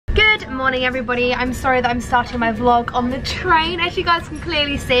morning everybody. I'm sorry that I'm starting my vlog on the train. As you guys can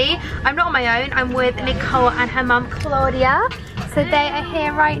clearly see, I'm not on my own. I'm with Nicole and her mum Claudia. So they are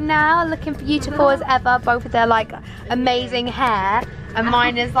here right now, looking beautiful as ever. Both of their like amazing hair. And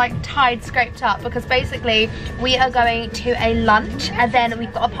mine is like tied, scraped up, because basically we are going to a lunch and then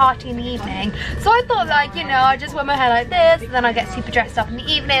we've got a party in the evening. So I thought, like, you know, I just wear my hair like this and then I get super dressed up in the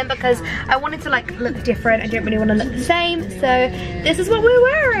evening because I wanted to like look different. I don't really want to look the same, so this is what we're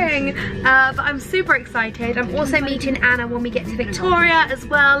wearing. But I'm super excited. I'm also meeting Anna when we get to Victoria as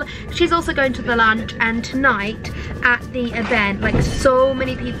well. She's also going to the lunch, and tonight at the event, like, so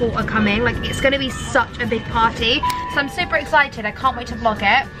many people are coming. Like, it's going to be such a big party, so I'm super excited. I can't wait to vlog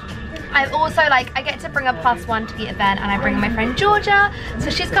it. I also, like, I get to bring a +1 to the event, and I bring my friend Georgia,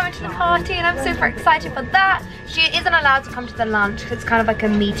 so she's coming to the party and I'm super excited for that. She isn't allowed to come to the lunch, it's kind of like a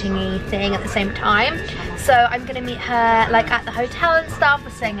meeting-y thing at the same time. So I'm gonna meet her like at the hotel and stuff.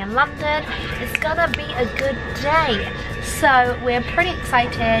 We're staying in London. It's gonna be a good day. So we're pretty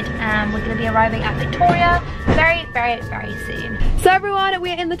excited, and we're gonna be arriving at Victoria very, very, very soon. So everyone,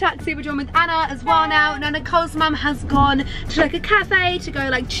 we're in the taxi. We're joined with Anna as well now. Now Nicole's mum has gone to like a cafe to go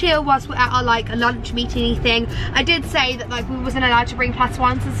like chill whilst we're at our like a lunch meeting thing. I did say that like we wasn't allowed to bring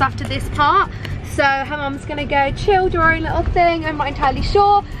 +1s and stuff to this part. So her mum's gonna go chill, do her own little thing. I'm not entirely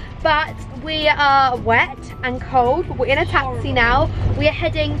sure, but we are wet and cold. We're in a taxi now. We are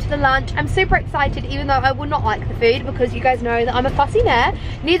heading to the lunch. I'm super excited, even though I will not like the food, because you guys know that I'm a fussy mare.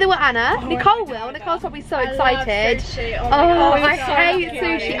 Neither will Anna. Oh, Nicole will. Nicole's probably so excited. Oh, I hate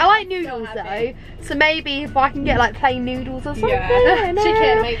sushi. I like noodles though. So maybe if I can get like plain noodles or something. Yeah.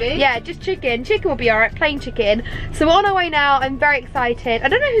 Chicken maybe. Yeah, just chicken. Chicken will be alright, plain chicken. So we're on our way now. I'm very excited. I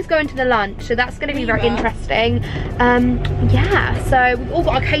don't know who's going to the lunch, so that's going to be very interesting. Yeah, so we've all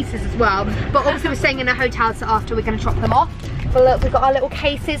got our cases as well. But obviously we're staying in a hotel, so after we're going to drop them off. But look, we've got our little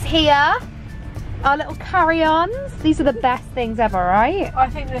cases here. Our little carry-ons. These are the best things ever, right? I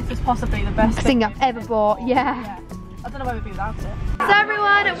think this is possibly the best thing I've ever bought, yeah. I don't know where we'd be without it. So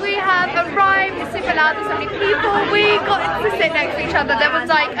everyone, we have arrived. We're super loud, there's so many people. We got to sit next to each other. There was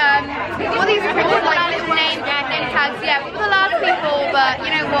like, what are these printed like little name tags? Yeah, we're the last people, but you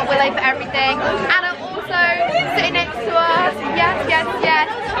know what, we're late for everything. Anna also sitting next to us. Yes, yes, yes.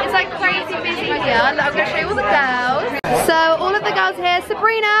 It's like crazy busy here. Look, I'm gonna show you all the girls. So all of the girls here.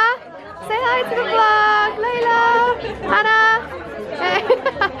 Sabrina, say hi to the vlog. Layla, Anna.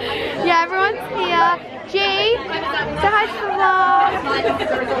 Yeah, everyone's here. G, say hi to the vlog. I'm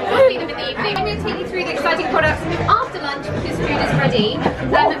going to take you through the exciting products after lunch, because food is ready.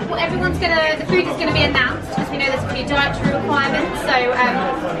 The food is going to be announced, because we know there's going to be dietary requirements. So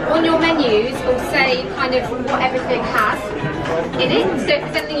on your menus, we'll say kind of what everything has in it. So if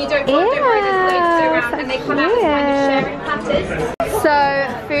there's anything you don't want, don't worry, there's loads to go around, and they come out as kind of sharing platters. So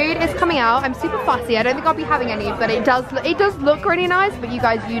food is coming out. I'm super fussy. I don't think I'll be having any, but it does look really nice. But you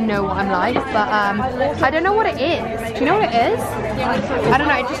guys, you know what I'm like. But I don't know what it is. Do you know what it is? I don't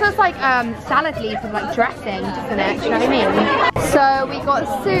know. It just looks like salad leaves with like dressing, doesn't it? Do you know what I mean? So we got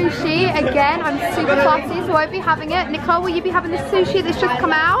sushi again. I'm super fussy, so I won't be having it. Nicole, will you be having the sushi that's just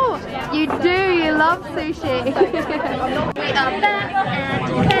come out? You do. You love sushi. We are back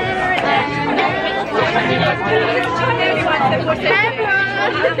and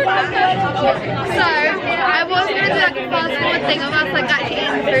so I was going to do like a fast forward thing of us like actually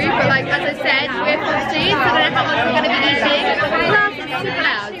eating food, but like as I said, we're fussy, so I don't know how much we're going to be eating. Plus it's super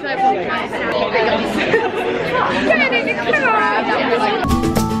loud, so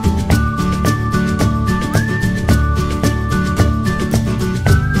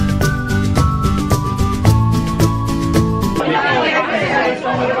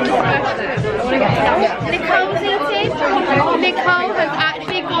Nicole's eating. Nicole has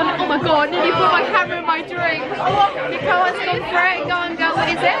actually gone, oh my god, nearly put my camera in my drink. Nicole has gone for it. Go on, girl, what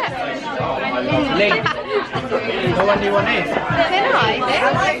is it? What one do you want is? Is it nice?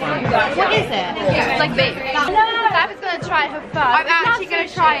 What is it? It's like beef. Sab's going to try it her first. I'm actually going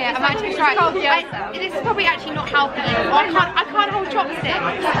to try it. I'm actually going to try it. This is probably actually not healthy. I can't hold chopsticks.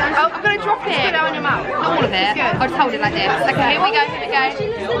 Oh, I'm going to drop it. Put it on your mouth. Not all of it. I'll just hold it like this. Okay, here we go, here we go.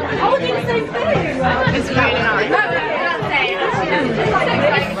 I would do the same thing. It's really nice.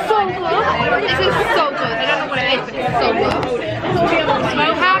 It's so good. This is so good. I don't know what it is, but it's so good.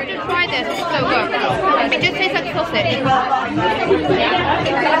 You have to try this. It's so good. It just tastes like sausage.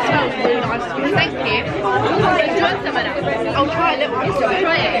 Thank you. I'll try a little bit.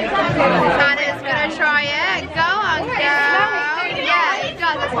 Try it. Anna's gonna try it. Go on, girl. Yeah, it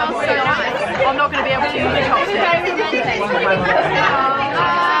does. It smells so nice. I'm not going to be able to use the chopsticks.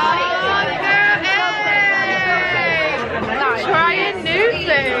 Try a new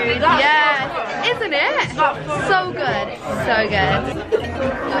food. Yes, isn't it? So good, so good.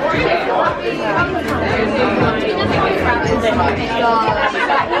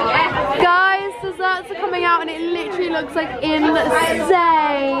 Guys, desserts are coming out and it literally looks like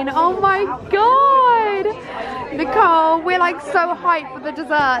insane. Oh my god. Nicole, we're like so hyped for the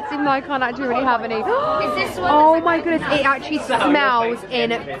desserts, even though I can't actually really have any. Oh my goodness, it actually smells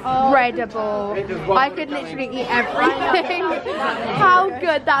incredible. I could literally eat everything. How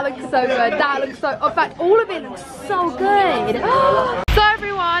good, that looks so good. That looks so, in fact, all of it looks so good. So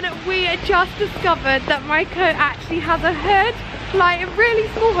everyone, we just discovered that my coat actually has a hood. Like a really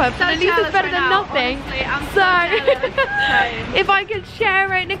small hood, but at least it's better than nothing. Honestly, so if I could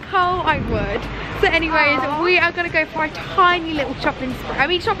share it, Nicole, I would. So anyways, we are going to go for a tiny little shopping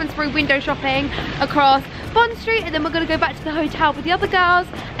spree, window shopping across Bond Street, and then we're going to go back to the hotel with the other girls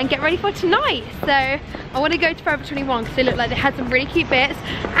and get ready for tonight. So I want to go to Forever 21 because they look like they had some really cute bits,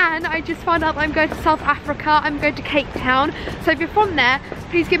 and I just found out that I'm going to South Africa. I'm going to Cape Town. So if you're from there,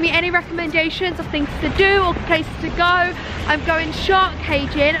 please give me any recommendations of things to do or places to go. I'm going shark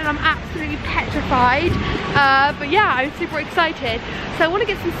caging and I'm absolutely petrified, but yeah, I'm super excited. So I want to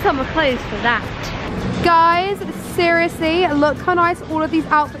get some summer clothes for that. Guys, seriously, look how nice all of these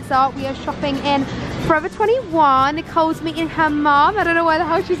outfits are. We are shopping in Forever 21. Nicole's meeting her mum. I don't know where the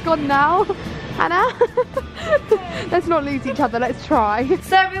hell she's gone now. Hannah? Let's not lose each other, let's try.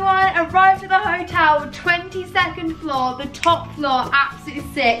 So everyone, arrived at the hotel, 22nd floor, the top floor, absolutely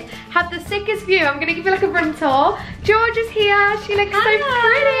sick. Had the sickest view. I'm gonna give you like a room tour. George is here, she looks so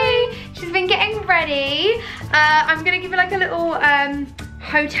pretty. She's been getting ready. I'm gonna give you like a little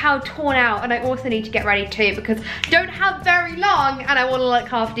hotel torn out, and I also need to get ready too because I don't have very long and I want to look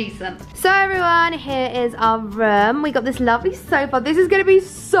half decent. So everyone, here is our room. We got this lovely sofa. This is going to be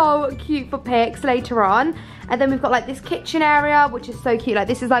so cute for pics later on. And then we've got like this kitchen area, which is so cute. Like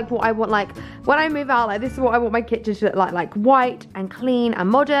this is like what I want, like when I move out, like this is what I want my kitchen to look like white and clean and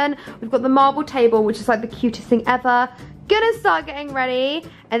modern. We've got the marble table, which is like the cutest thing ever. Gonna start getting ready.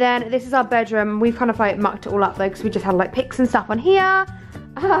 And then this is our bedroom. We've kind of like mucked it all up though because we just had like pics and stuff on here.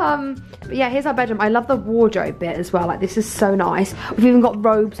 But yeah, here's our bedroom. I love the wardrobe bit as well. Like this is so nice. We've even got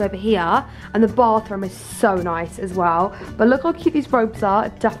robes over here, and the bathroom is so nice as well. But look how cute these robes are.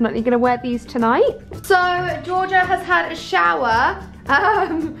 Definitely gonna wear these tonight. So Georgia has had a shower,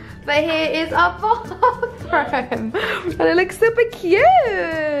 but here is our bathroom, and it looks super cute.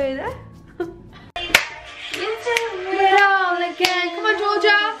 You do it all again. Come on,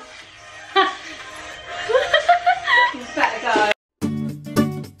 Georgia. You better go.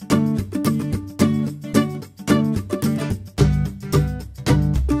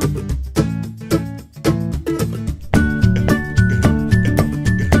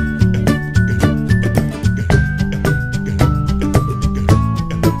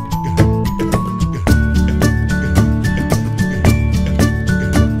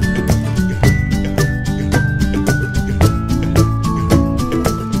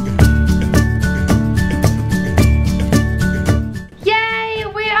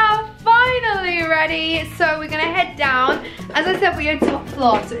 So we're gonna head down. As I said, we're on top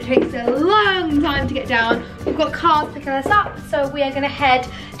floor, so it takes a long time to get down. We've got cars picking us up, so we are gonna head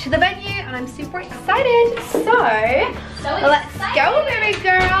to the venue, and I'm super excited. So let's go, baby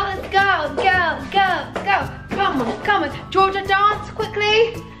girl. Let's go, go, go, go. Come on, come on. Georgia, dance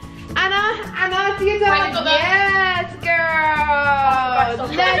quickly. Anna, do you dance? Yes, girl.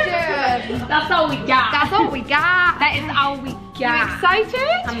 Legend. That's all we got. That's all we got. That is all we got. You excited?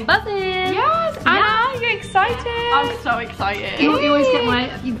 I'm buzzing. Yes. Anna, you excited? I'm so excited. You always get my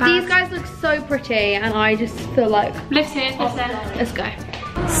bags. These guys look so pretty, and I just feel like... Listen. Let's go.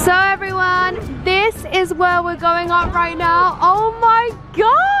 So everyone, this is where we're going up right now. Oh my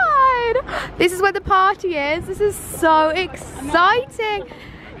god! This is where the party is. This is so exciting.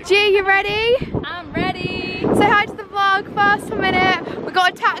 G, you ready? I'm ready. Say hi to the vlog first for a minute. We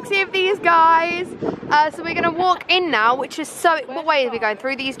got a taxi of these guys. So we're gonna walk in now, which is so, what way are we going?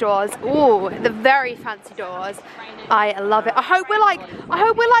 Through these doors. Ooh, the very fancy doors. I love it. I hope we're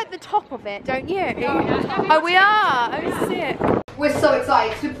like the top of it, don't you? Oh, we are. Oh, sick. We're so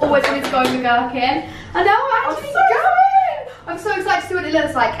excited because we've always wanted to go in the Gherkin. And now we're actually going. I'm so excited to see what it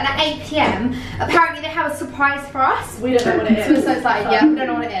looks like. And at 8 PM, apparently they have a surprise for us. We don't know what it is. So we're so excited. Yeah, we don't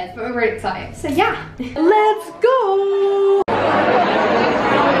know what it is, but we're really excited. So yeah, let's go.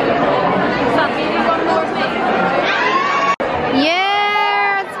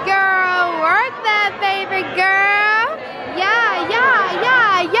 Yes, girl, work that, baby girl. Yeah, yeah,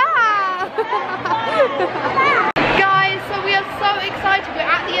 yeah, yeah. Guys, so we are so excited. We're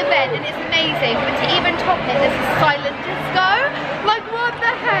at the event and it's amazing, but to even top it, there's a silent disco. Like, what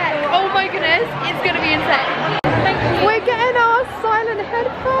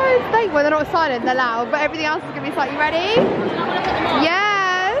they're not silent, they're loud, but everything else is going to be slightly ready.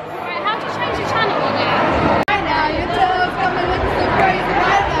 Yes! Right, how do you change the channel on there? Right now, your toes coming with some crazy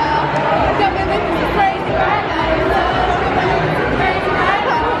right now. Coming with some crazy right now. Your toes coming with some crazy right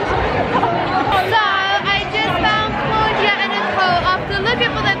now. So, I just found Claudia and Nicole after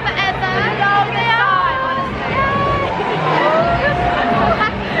looking for them forever. They are.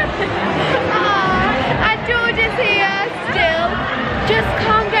 And George is here still. Just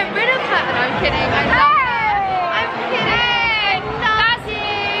can't get rid of her. No, I'm kidding. I love her. I'm kidding. That's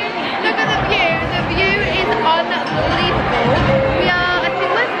you. Look at the view. The view is unbelievable. We are, I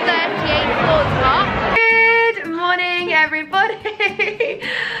think we're 38 floors up. Good morning, everybody.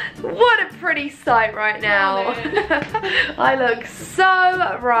 What a pretty sight right now. I look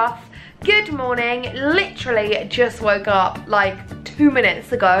so rough. Good morning. Literally just woke up like 2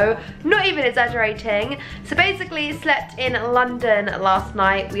 minutes ago, not even exaggerating. So basically slept in London last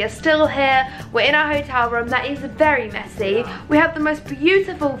night. We are still here. We're in our hotel room that is very messy. We have the most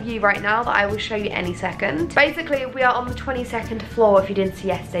beautiful view right now that I will show you any second. Basically we are on the 22nd floor if you didn't see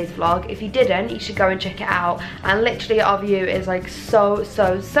yesterday's vlog. If you didn't, you should go and check it out. And literally our view is like so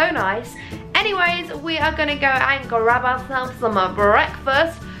nice. Anyways, we are gonna go and grab ourselves some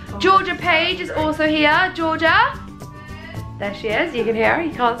breakfast. Georgia Page is also here. Georgia, there she is. You can hear her.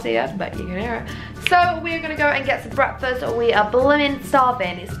 You can't see her, but you can hear her. So we're gonna go and get some breakfast. We are blooming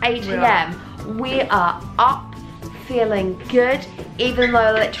starving. It's 8 AM. We are up, feeling good, even though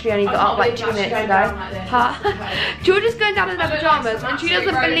I literally only got up like 2 minutes ago. Georgia's going down in her pajamas, and she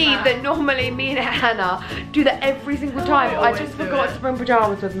doesn't believe that normally me and Hannah do that every single time. I just forgot to bring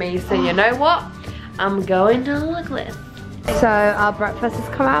pajamas with me, so you know what? I'm going to look this. So our breakfast has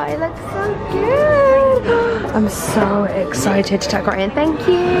come out. It looks so good. I'm so excited to tuck right in. Thank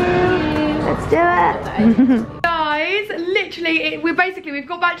you. Let's do it. Guys, literally, we've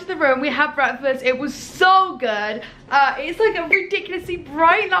got back to the room. We had breakfast. It was so good. It's like a ridiculously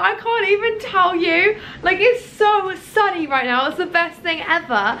bright. Like I can't even tell you. Like it's so sunny right now. It's the best thing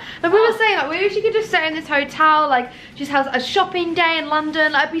ever. Like we were saying, like we wish you could just stay in this hotel, like just have a shopping day in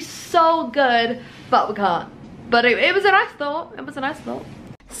London. Like, it'd be so good, but we can't. But it was a nice thought. It was a nice thought.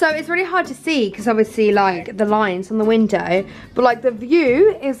 So it's really hard to see because obviously like the lines on the window, but like the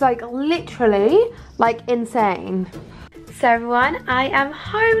view is like literally like insane. So everyone, I am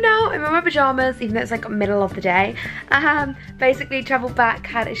home now in my pajamas, even though it's like middle of the day. Basically travelled back,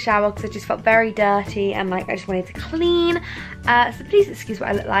 had a shower because I just felt very dirty and like I just wanted to clean. So please excuse what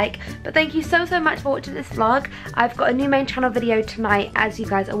I look like. But thank you so much for watching this vlog. I've got a new main channel video tonight as you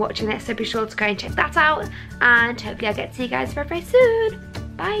guys are watching it, so be sure to go and check that out. And hopefully I'll get to see you guys very soon.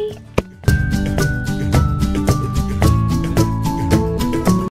 Bye.